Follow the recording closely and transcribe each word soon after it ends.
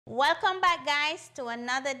Welcome back, guys, to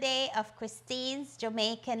another day of Christine's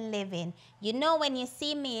Jamaican Living. You know, when you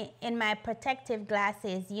see me in my protective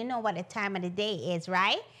glasses, you know what the time of the day is,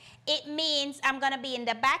 right? It means I'm going to be in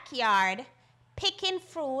the backyard picking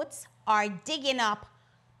fruits or digging up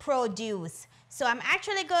produce. So I'm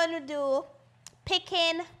actually going to do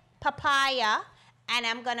picking papaya, and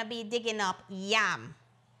I'm going to be digging up yam.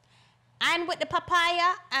 And with the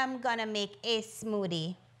papaya, I'm going to make a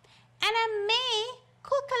smoothie. And I may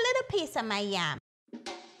cook a little piece of my yam.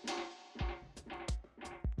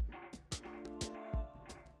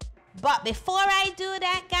 But before I do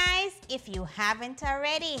that, guys, if you haven't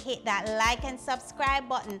already, hit that like and subscribe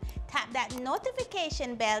button. Tap that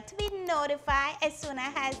notification bell to be notified as soon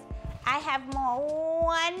as I have more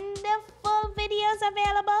wonderful videos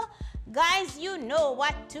available. Guys, you know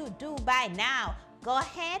what to do by now. Go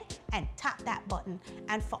ahead and tap that button.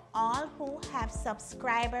 And for all who have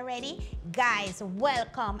subscribed already, guys,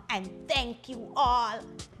 welcome and thank you all.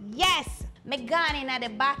 Yes, me gone in the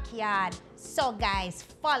backyard. So guys,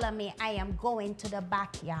 follow me. I am going to the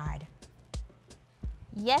backyard.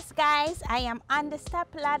 Yes, guys, I am on the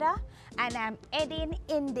step ladder and I'm heading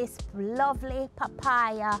in this lovely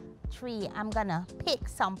papaya tree. I'm gonna pick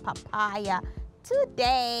some papaya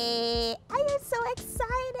today. I am so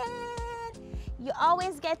excited. You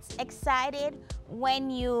always get excited when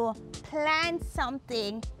you plant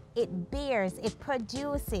something, it bears, it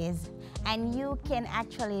produces, and you can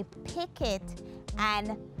actually pick it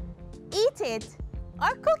and eat it or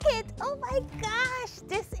cook it. Oh my gosh,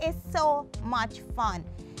 this is so much fun.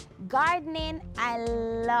 Gardening, I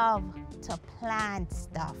love to plant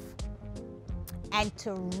stuff and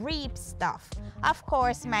to reap stuff. Of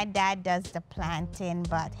course, my dad does the planting,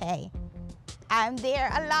 but hey, I'm there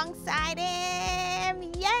alongside him.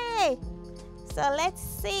 Yay! So let's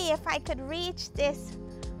see if I could reach this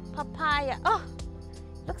papaya. Oh,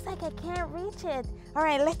 looks like I can't reach it. All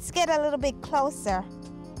right, let's get a little bit closer.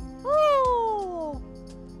 Ooh,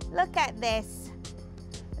 look at this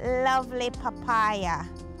lovely papaya.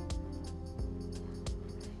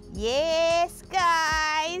 Yes,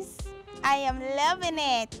 guys, I am loving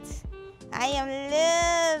it. I am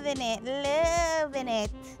loving it, loving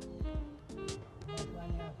it.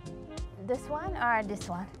 This one or this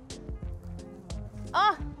one?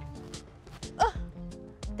 Oh,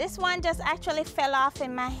 this one just actually fell off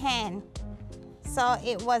in my hand. So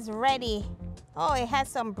it was ready. Oh, it has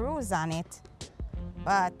some bruise on it.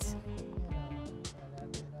 But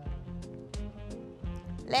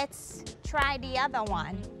let's try the other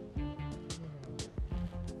one.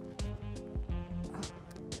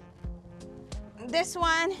 This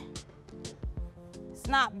one, it's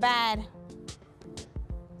not bad.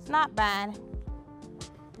 It's not bad.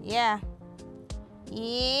 Yeah.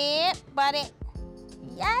 Yep, buddy.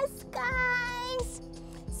 Yes, guys.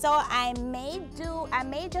 So I may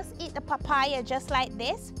just eat the papaya just like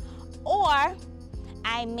this, or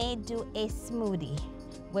I may do a smoothie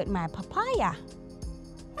with my papaya.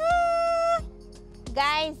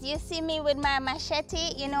 Guys, you see me with my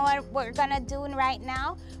machete. You know what we're gonna do right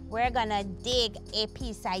now? We're gonna dig a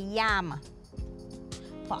piece of yam.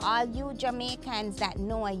 For all you Jamaicans that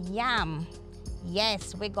know a yam,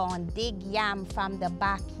 yes, we're going to dig yam from the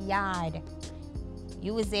backyard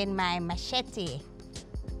using my machete.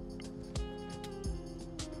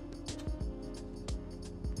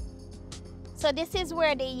 So this is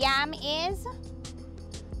where the yam is,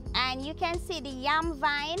 and you can see the yam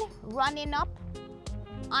vine running up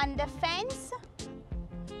on the fence.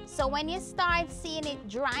 So when you start seeing it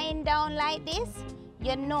drying down like this,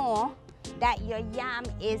 you know that your yam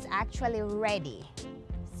is actually ready.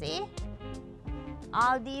 See?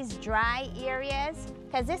 All these dry areas,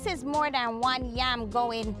 because this is more than one yam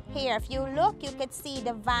going here. If you look, you could see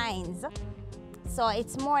the vines. So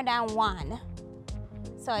it's more than one.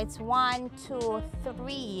 So it's 1, 2,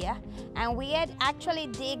 3. And we had actually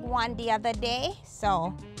dig one the other day.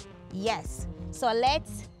 So yes. So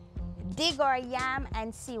let's dig our yam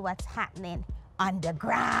and see what's happening on the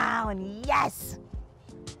ground. Yes.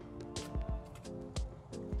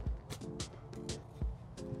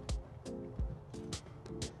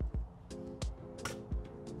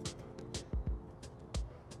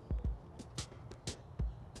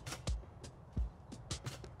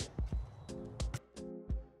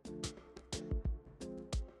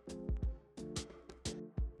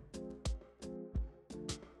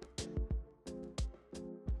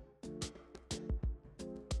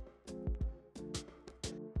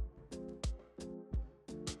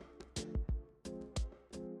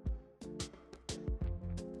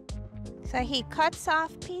 So he cuts off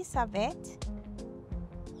a piece of it.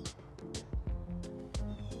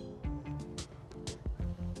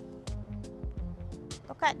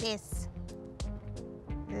 Look at this.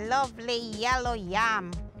 Lovely yellow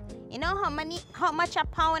yam. You know how much a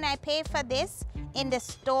pound I pay for this in the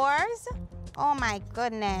stores? Oh my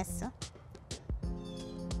goodness.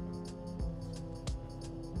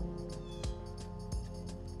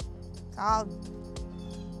 It's all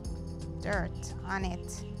dirt on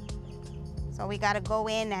it. So we gotta go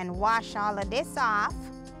in and wash all of this off.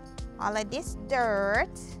 All of this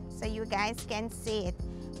dirt so you guys can see it.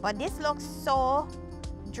 But this looks so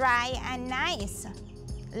dry and nice.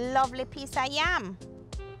 Lovely piece of yam.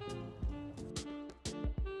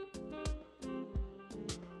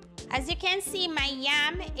 As you can see, my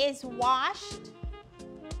yam is washed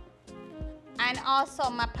and also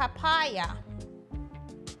my papaya.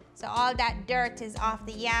 So all that dirt is off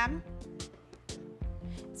the yam.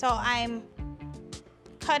 So I'm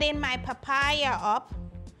cutting my papaya up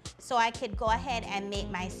so I could go ahead and make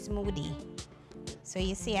my smoothie. So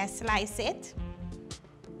you see I slice it.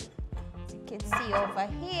 As you can see over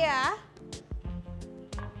here,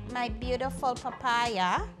 my beautiful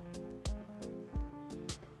papaya.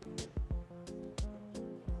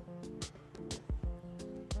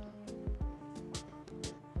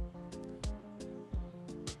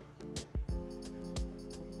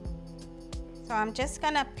 So I'm just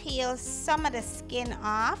gonna peel some of the skin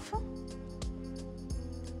off.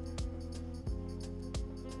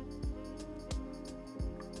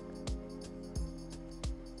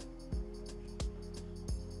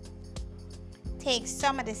 Take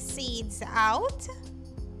some of the seeds out.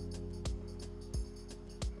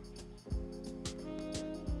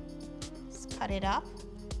 Just cut it up.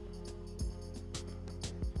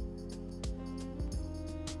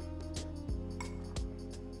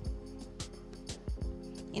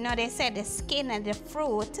 You know, they said the skin of the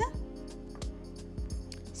fruit,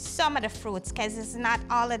 some of the fruits, because it's not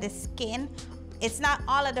all of the skin, it's not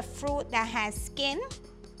all of the fruit that has skin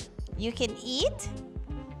you can eat,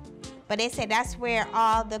 but they say that's where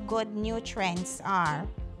all the good nutrients are,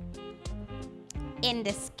 in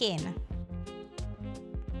the skin.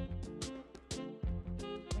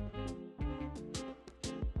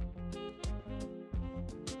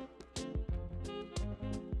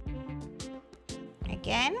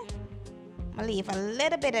 Again, I'm gonna leave a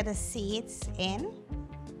little bit of the seeds in.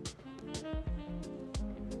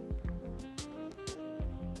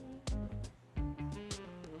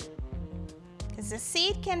 Because the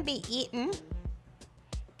seed can be eaten,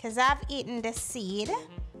 because I've eaten the seed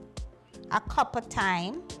a couple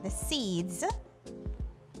times, the seeds,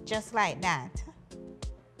 just like that.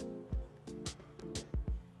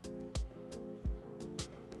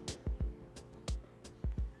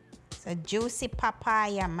 It's a juicy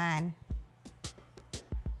papaya, man.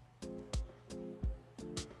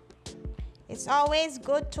 It's always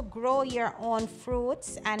good to grow your own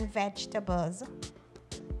fruits and vegetables.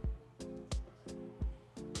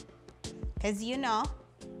 Because you know,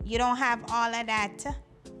 you don't have all of that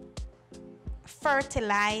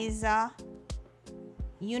fertilizer.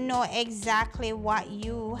 You know exactly what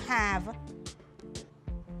you have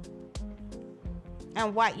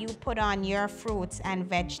and what you put on your fruits and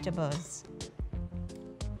vegetables.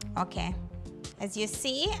 Okay, as you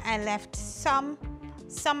see, I left some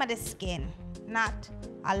of the skin, not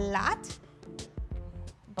a lot,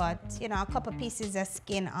 but you know, a couple pieces of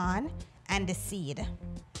skin on, and the seed.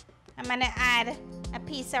 I'm gonna add a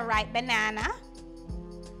piece of ripe banana.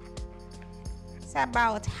 It's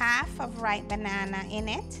about half of ripe banana in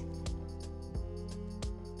it.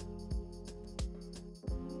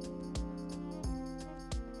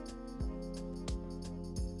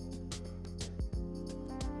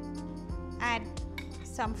 Add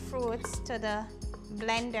some fruits to the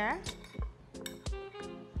blender.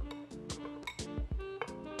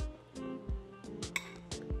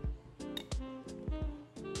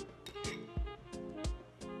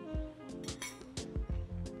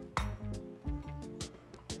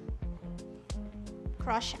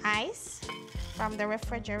 Crush ice from the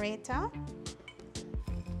refrigerator.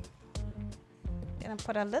 Gonna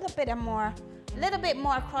put a little bit more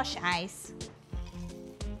crushed ice.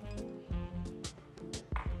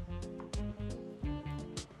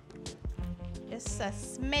 Just a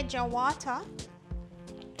smidge of water.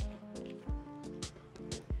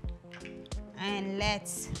 And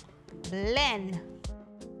let's blend.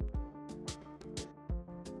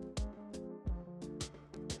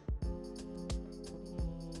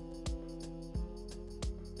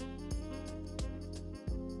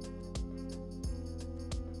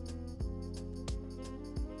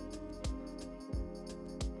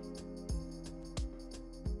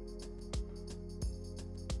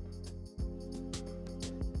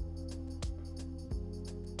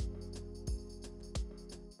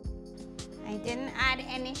 I didn't add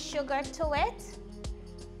any sugar to it.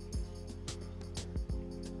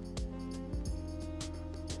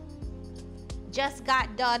 Just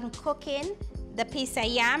got done cooking the piece of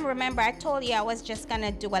yam. Remember, I told you I was just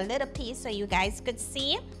gonna do a little piece so you guys could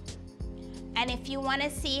see. And if you want to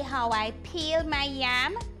see how I peel my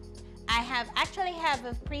yam, I actually have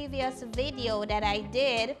a previous video that I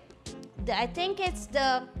did. I think it's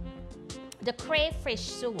the crayfish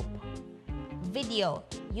soup video.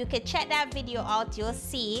 You can check that video out. You'll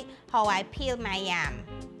see how I peel my yam.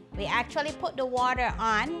 We actually put the water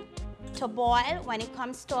on to boil. When it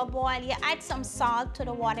comes to a boil, you add some salt to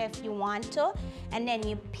the water if you want to, and then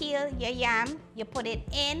you peel your yam, you put it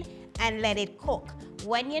in and let it cook.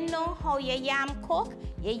 When you know how your yam cook,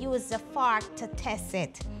 you use the fork to test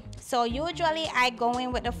it. So usually I go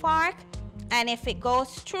in with the fork, and if it goes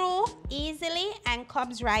through easily and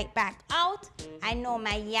comes right back out, I know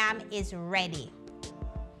my yam is ready.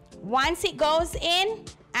 Once it goes in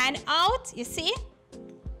and out, you see,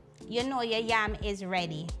 you know your yam is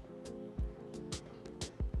ready.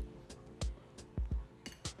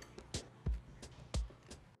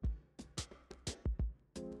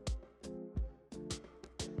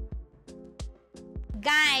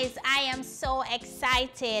 Guys, I am so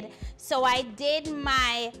excited. So I did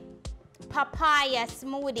my papaya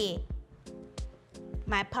smoothie.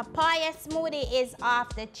 My papaya smoothie is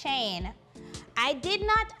off the chain. I did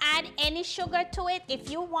not add any sugar to it. If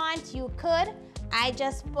you want, you could. I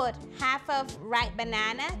just put half of ripe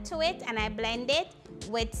banana to it and I blend it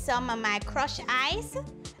with some of my crushed ice.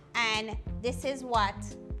 And this is what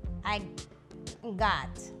I got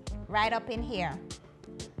right up in here.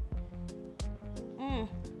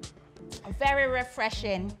 Very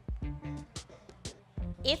refreshing.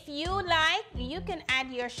 If you like, you can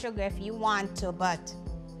add your sugar if you want to, but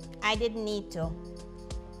I didn't need to.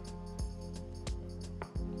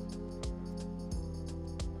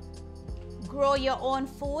 Grow your own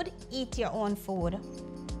food, eat your own food.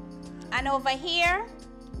 And over here,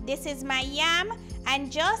 this is my yam,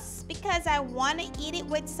 and just because I want to eat it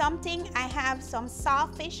with something, I have some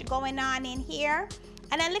saltfish going on in here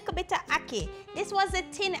and a little bit of ackee. This was a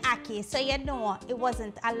tin ackee, so you know it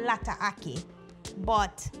wasn't a lot of ackee.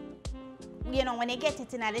 But you know, when you get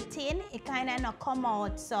it in the tin, it kind of not come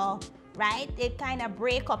out, so right, it kind of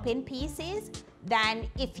break up in pieces than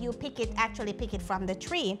if you actually pick it from the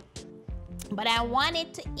tree. But I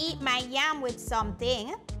wanted to eat my yam with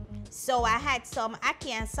something, so I had some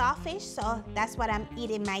ackee and saltfish, so that's what I'm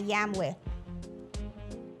eating my yam with.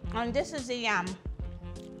 And this is the yam,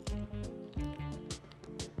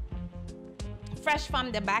 fresh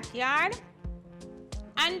from the backyard,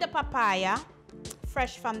 and the papaya,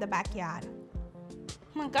 fresh from the backyard.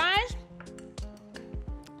 Guys,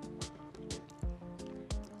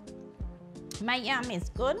 my yam is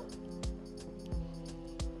good.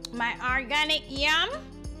 My organic yam,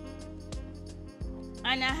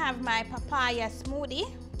 and I have my papaya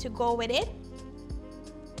smoothie to go with it.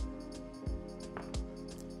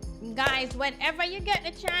 Guys, whenever you get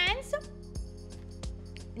the chance,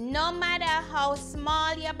 no matter how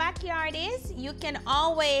small your backyard is, you can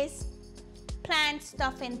always plant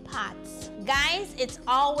stuff in pots. Guys, it's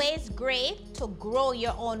always great to grow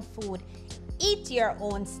your own food. Eat your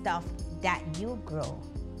own stuff that you grow.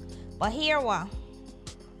 But here what?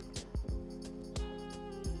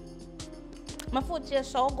 My food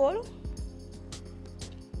tastes so good.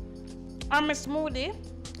 And my smoothie,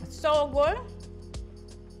 so good.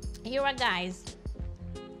 Here are guys.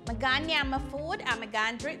 I'm gonna yam my food, I'm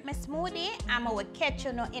gonna drink my smoothie, and I will catch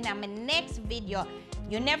you in my next video.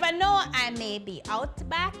 You never know, I may be out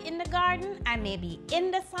back in the garden, I may be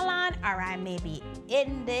in the salon, or I may be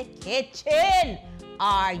in the kitchen,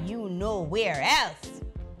 or you know where else.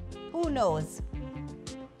 Who knows?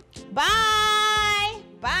 Bye!